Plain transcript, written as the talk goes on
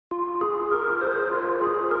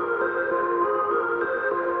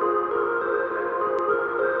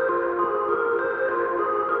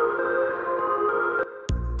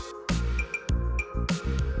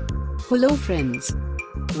Hello friends.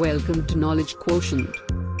 Welcome to Knowledge Quotient.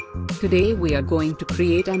 Today we are going to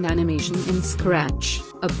create an animation in Scratch,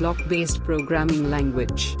 a block-based programming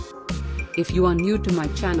language. If you are new to my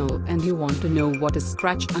channel and you want to know what is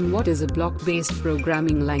Scratch and what is a block-based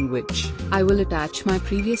programming language, I will attach my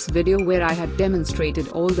previous video where I had demonstrated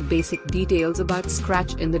all the basic details about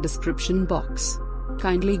Scratch in the description box.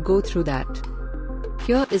 Kindly go through that.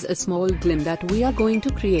 Here is a small glimpse that we are going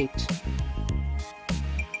to create.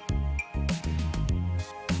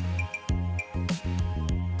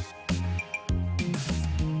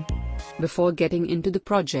 Before getting into the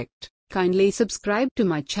project, kindly subscribe to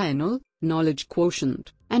my channel, Knowledge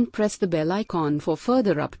Quotient, and press the bell icon for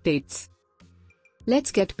further updates.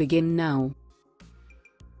 Let's begin now.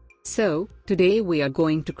 So, today we are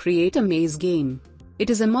going to create a maze game.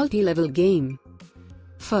 It is a multi-level game.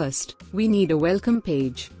 First, we need a welcome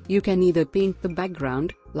page. You can either paint the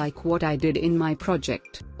background, like what I did in my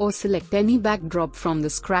project, or select any backdrop from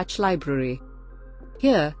the Scratch library.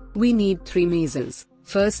 Here, we need 3 mazes.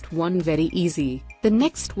 First one very easy, the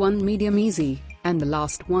next one medium easy, and the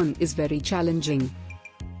last one is very challenging.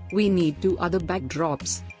 We need 2 other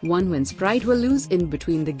backdrops, one when sprite will lose in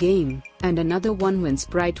between the game, and another one when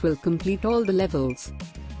sprite will complete all the levels.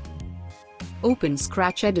 Open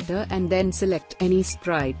Scratch editor and then select any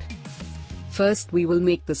sprite. First we will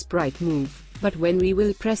make the sprite move, but when we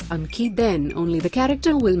will press on key then only the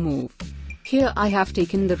character will move. Here I have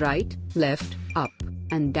taken the right, left, up,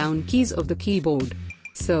 and down keys of the keyboard.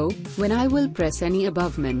 So, when I will press any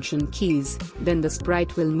above mentioned keys, then the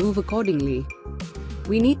sprite will move accordingly.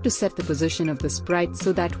 We need to set the position of the sprite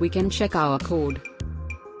so that we can check our code.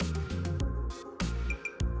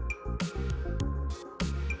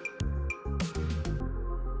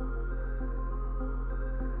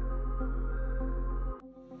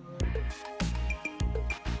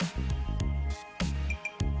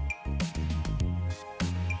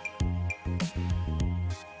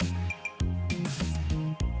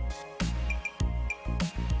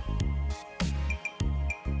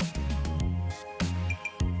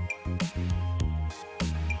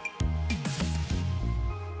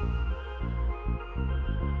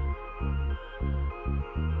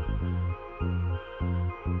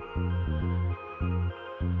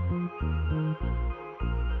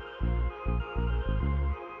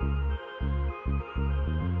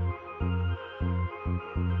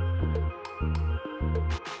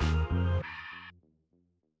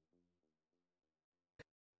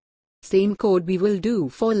 Same code we will do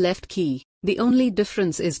for left key. The only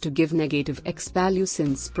difference is to give negative X value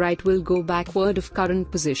since sprite will go backward of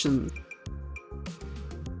current position.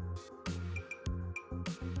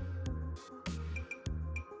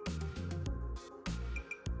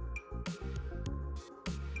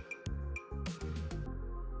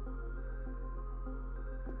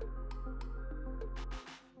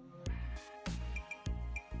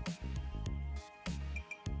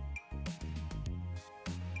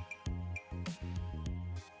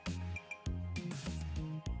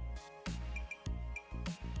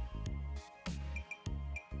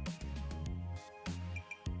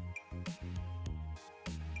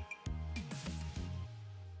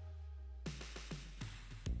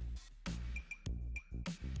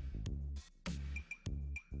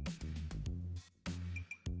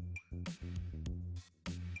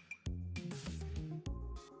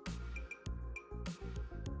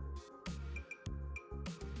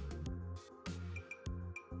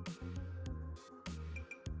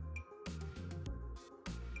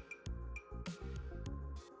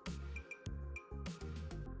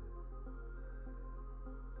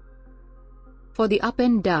 For the up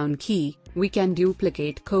and down key, we can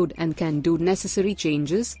duplicate code and can do necessary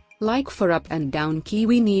changes, like for up and down key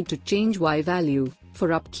we need to change Y value,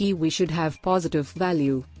 for up key we should have positive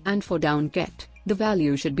value, and for down ket, the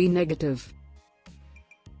value should be negative.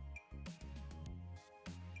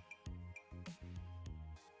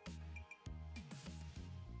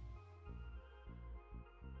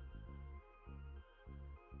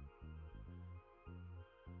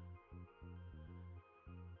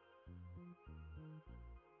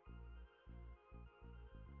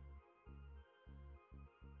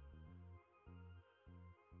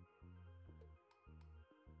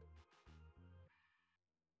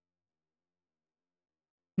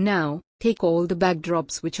 Now, take all the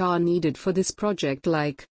backdrops which are needed for this project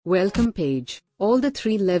like, welcome page, all the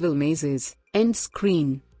 3 level mazes, end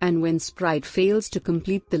screen, and when sprite fails to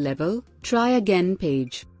complete the level, try again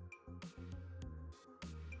page.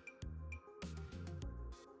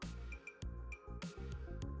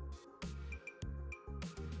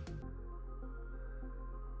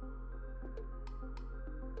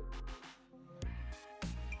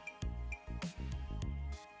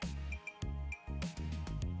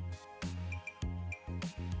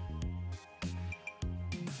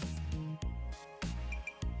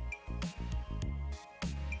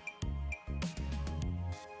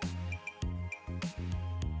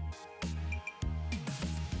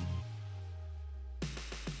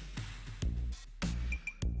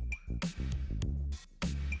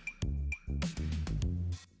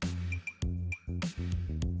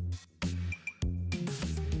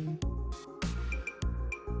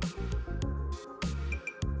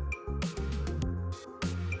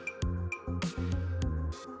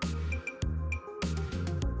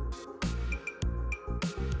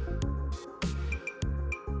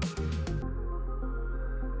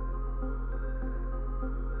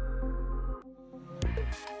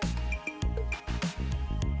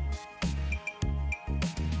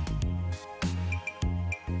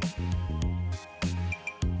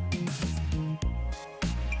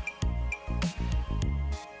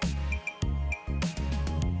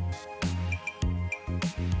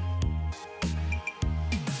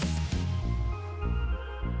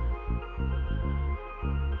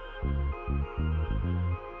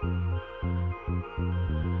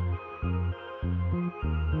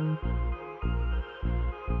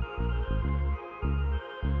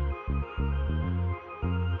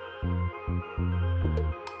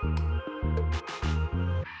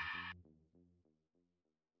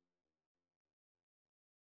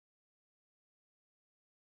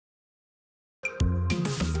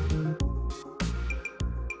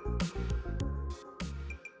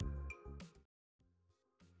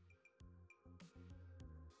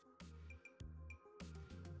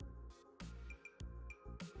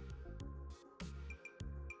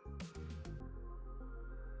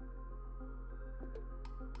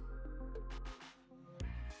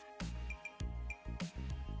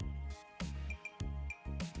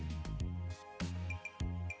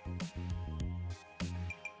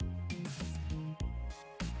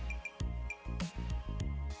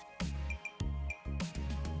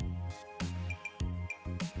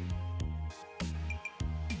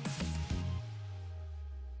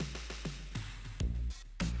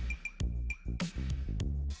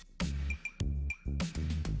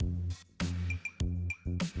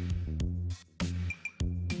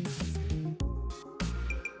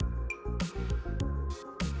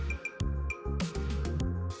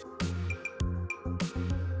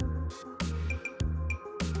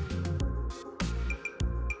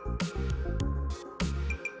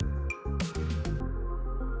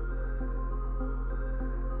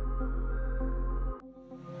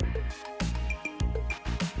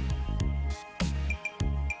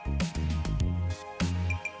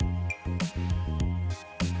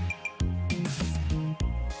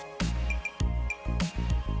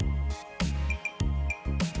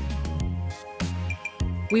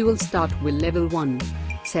 We will start with level 1.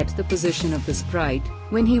 Set the position of the sprite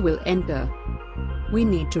when he will enter. We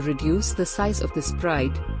need to reduce the size of the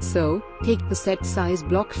sprite, so take the set size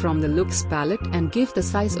block from the looks palette and give the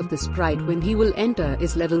size of the sprite when he will enter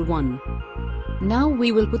is level 1. Now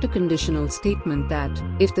we will put a conditional statement that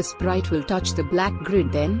if the sprite will touch the black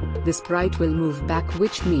grid, then the sprite will move back,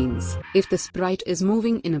 which means if the sprite is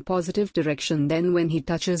moving in a positive direction, then when he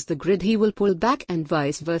touches the grid he will pull back and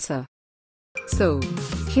vice versa. So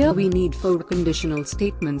here we need 4 conditional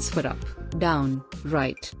statements for up, down,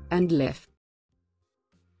 right, and left.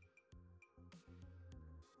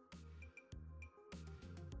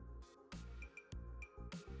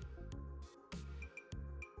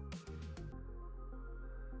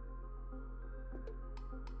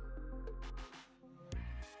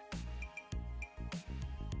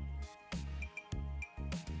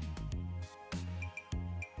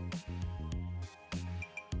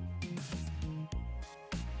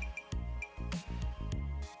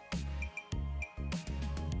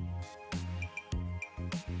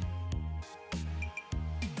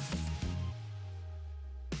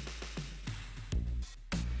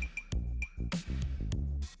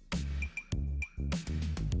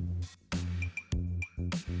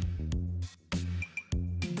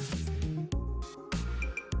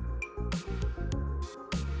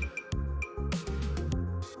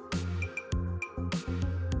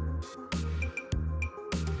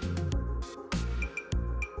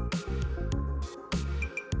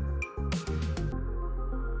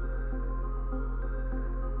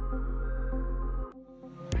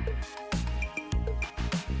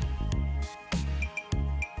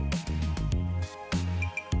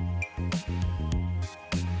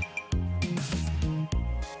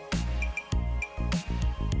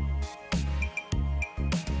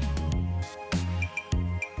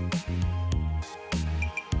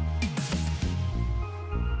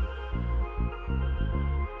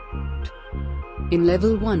 In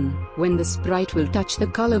level 1, when the sprite will touch the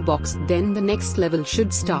color box, then the next level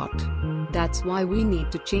should start. That's why we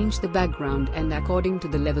need to change the background, and according to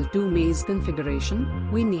the level 2 maze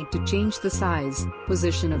configuration, we need to change the size,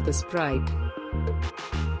 position of the sprite.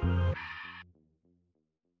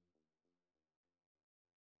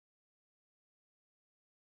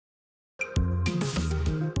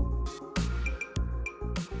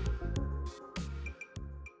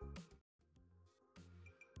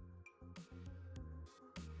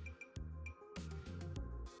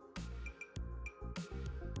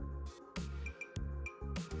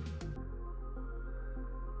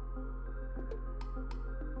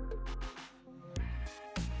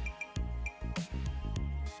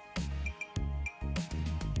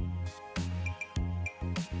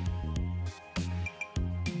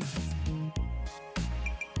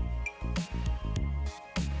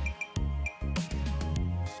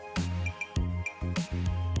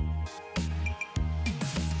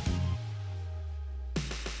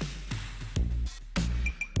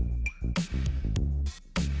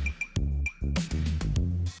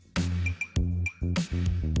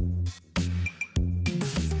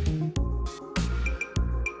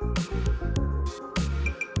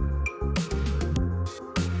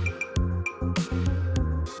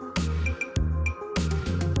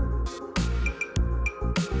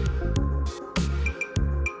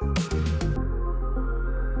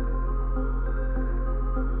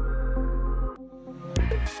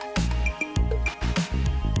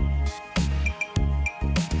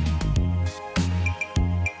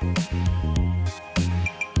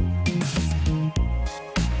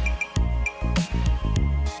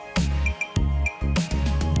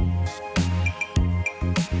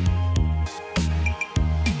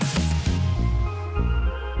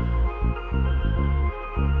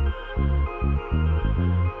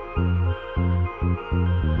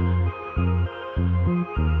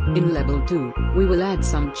 In level 2, we will add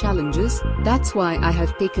some challenges. That's why I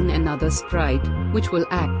have taken another sprite, which will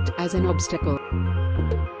act as an obstacle.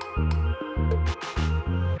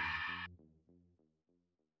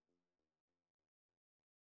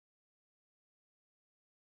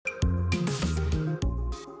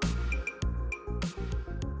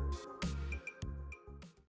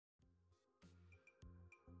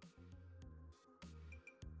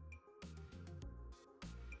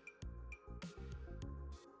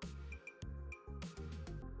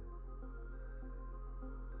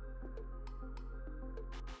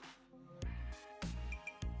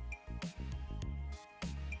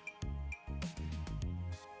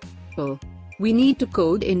 We need to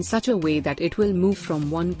code in such a way that it will move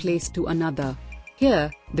from one place to another.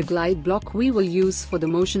 Here, the glide block we will use for the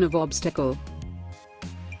motion of obstacle.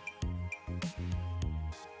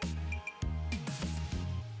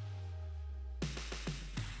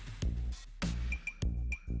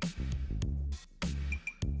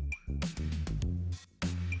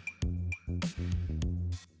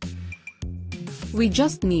 We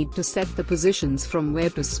just need to set the positions from where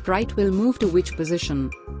the sprite will move to which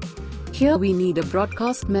position. Here we need a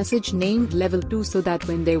broadcast message named level 2 so that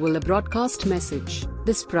when there will a broadcast message,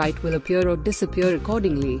 the sprite will appear or disappear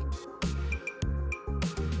accordingly.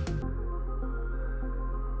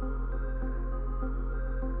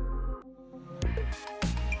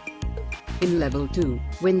 In level 2,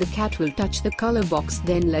 when the cat will touch the color box,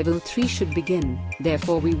 then level 3 should begin,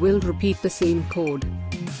 therefore we will repeat the same code.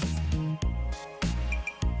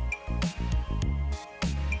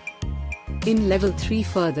 In level 3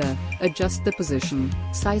 further, adjust the position,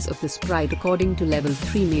 size of the sprite according to level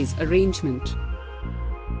 3 maze arrangement.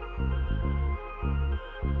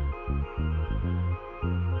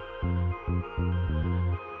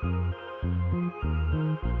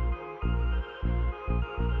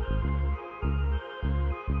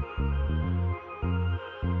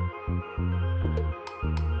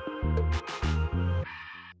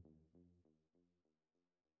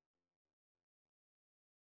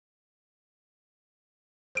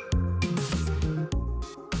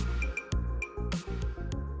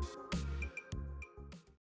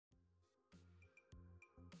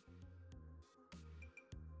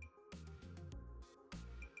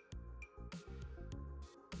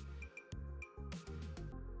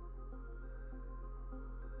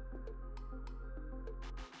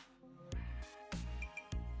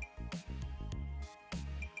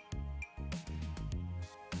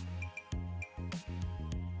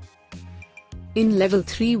 In level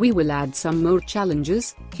 3 we will add some more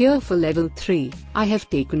challenges. Here for level 3, I have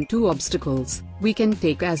taken 2 obstacles. We can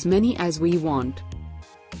take as many as we want.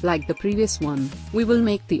 Like the previous one, we will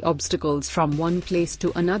make the obstacles from one place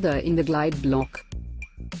to another in the glide block.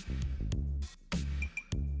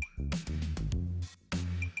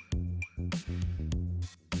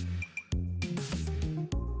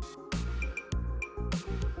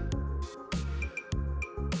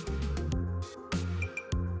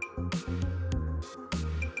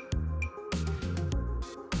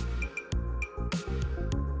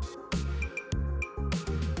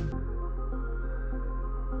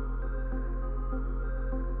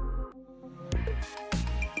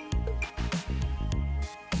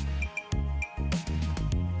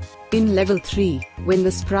 In level 3, when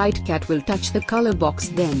the sprite cat will touch the color box,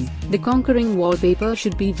 then the conquering wallpaper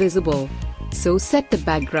should be visible. So set the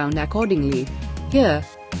background accordingly. Here,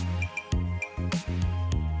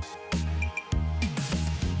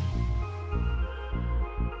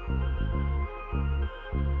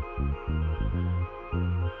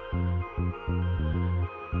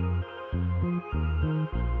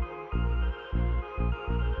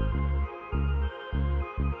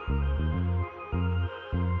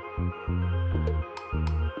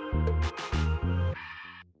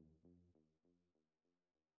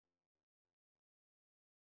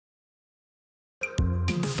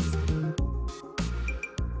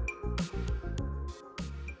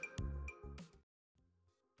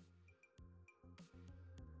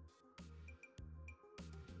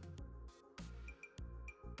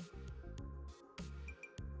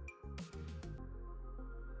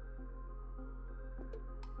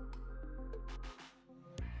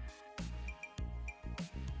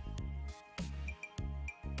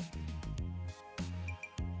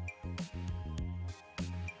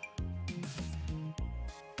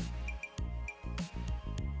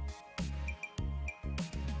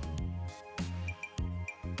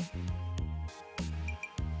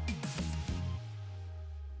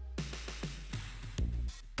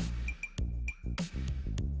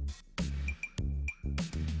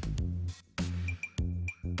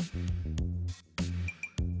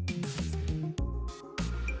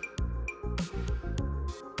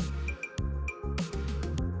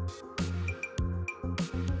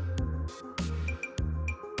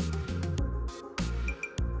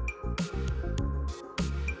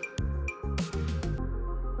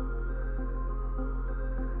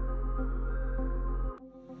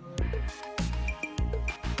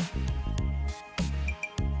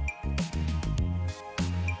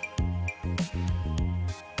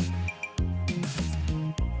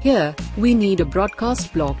 here, we need a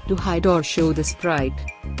broadcast block to hide or show the sprite.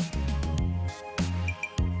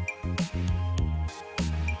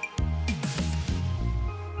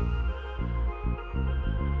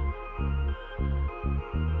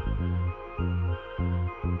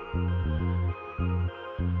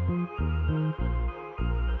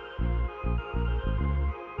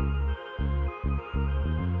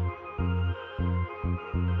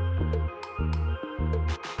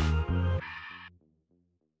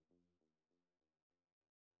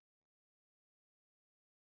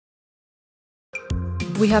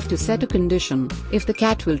 We have to set a condition. If the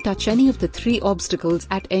cat will touch any of the 3 obstacles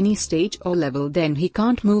at any stage or level, then he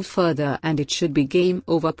can't move further and it should be game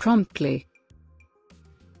over promptly.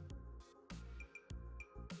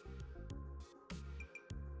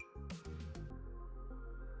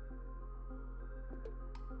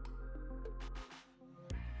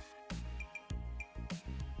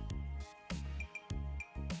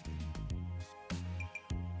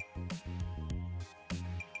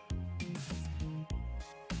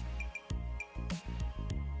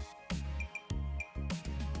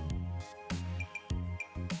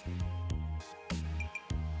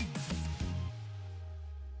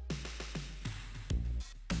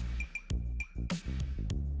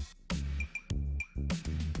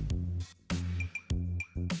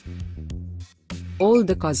 All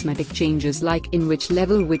the cosmetic changes, like in which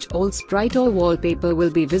level which all sprite or wallpaper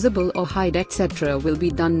will be visible or hide, etc., will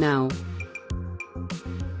be done now.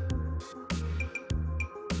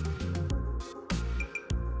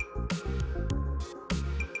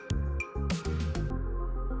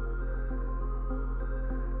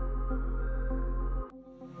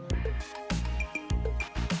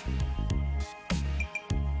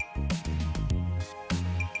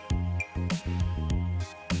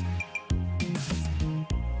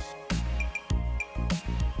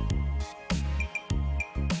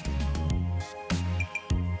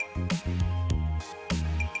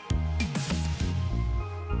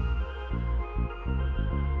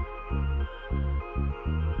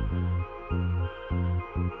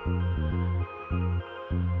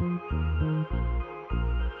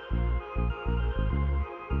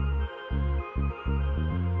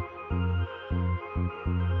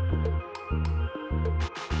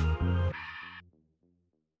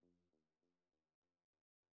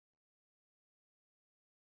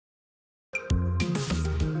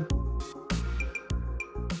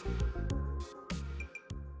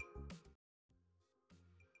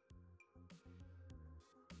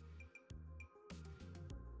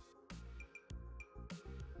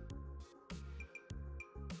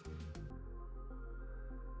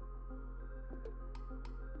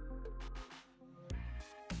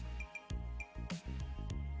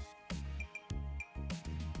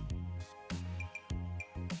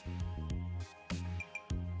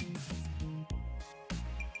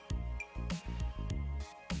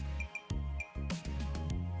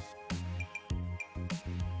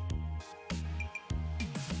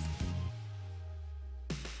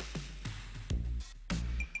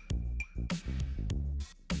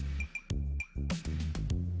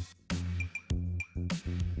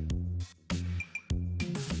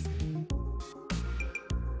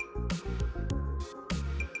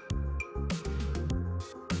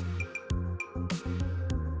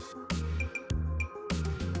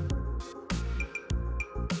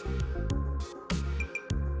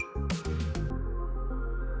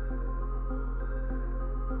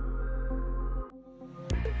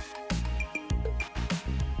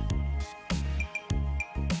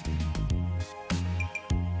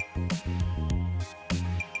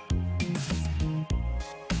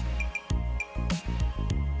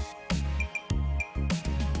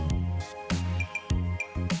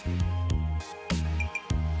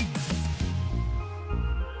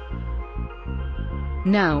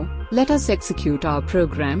 Now, let us execute our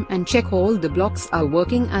program and check all the blocks are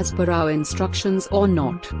working as per our instructions or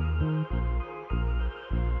not.